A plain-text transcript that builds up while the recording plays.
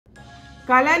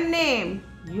Color name: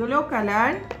 yellow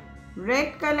color,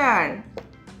 red color,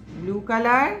 blue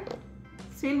color,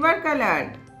 silver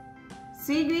color,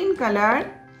 sea green color,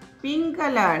 pink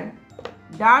color,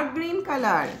 dark green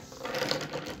color.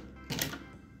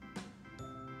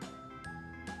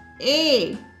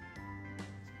 A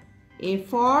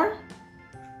for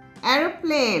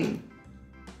aeroplane.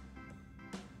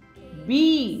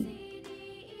 B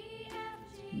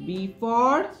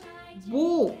for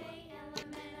book.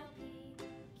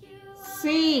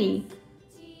 C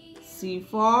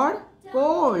for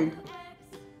cold.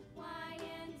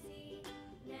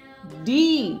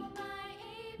 D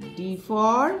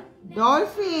for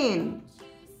dolphin.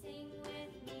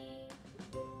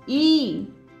 E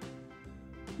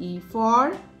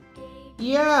for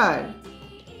ear.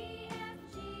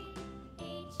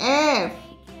 F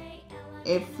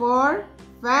for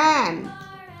fan.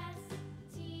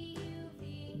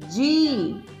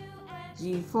 G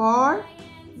for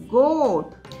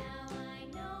goat.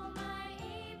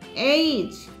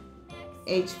 H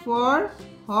for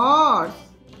horse.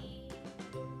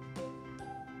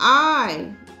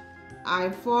 I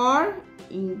for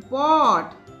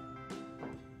import.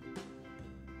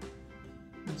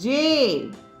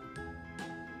 J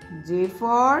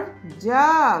for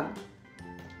jug.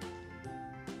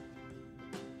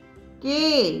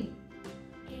 K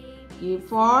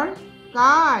for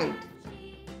kite.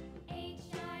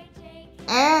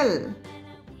 L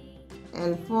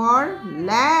for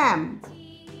lamb.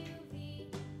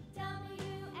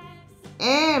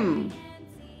 M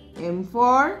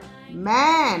for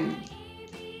man.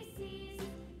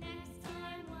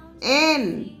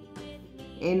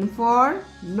 N for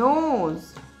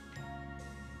nose.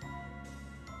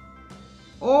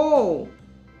 O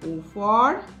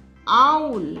for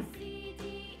owl.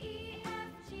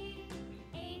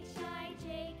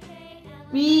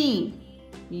 P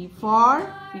for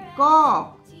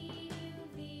peacock.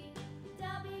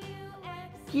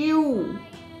 Q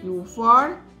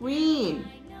for queen.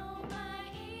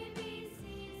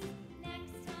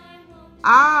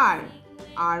 R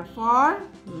for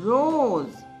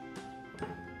rose.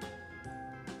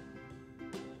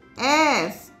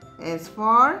 S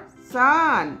for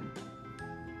sun.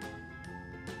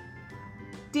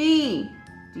 T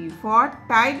for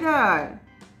tiger.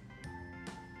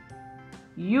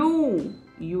 U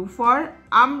for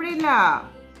umbrella.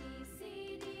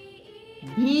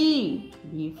 V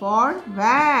for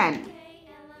van.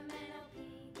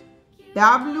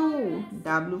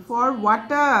 W for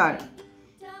water.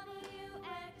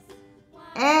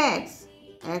 X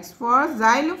for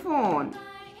xylophone.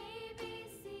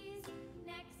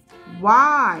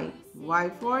 Y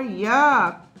for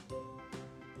yak.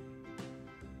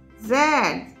 Z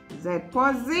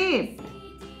for zip.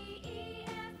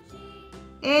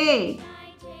 A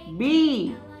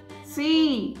B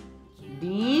C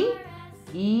D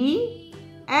E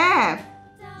F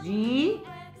G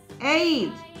H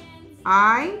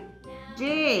I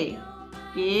J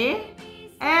K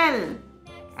L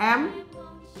M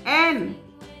N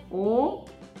O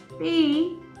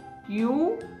P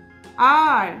Q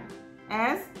R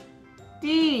S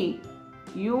T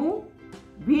U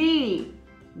V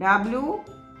W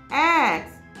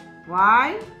X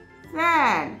Y Z.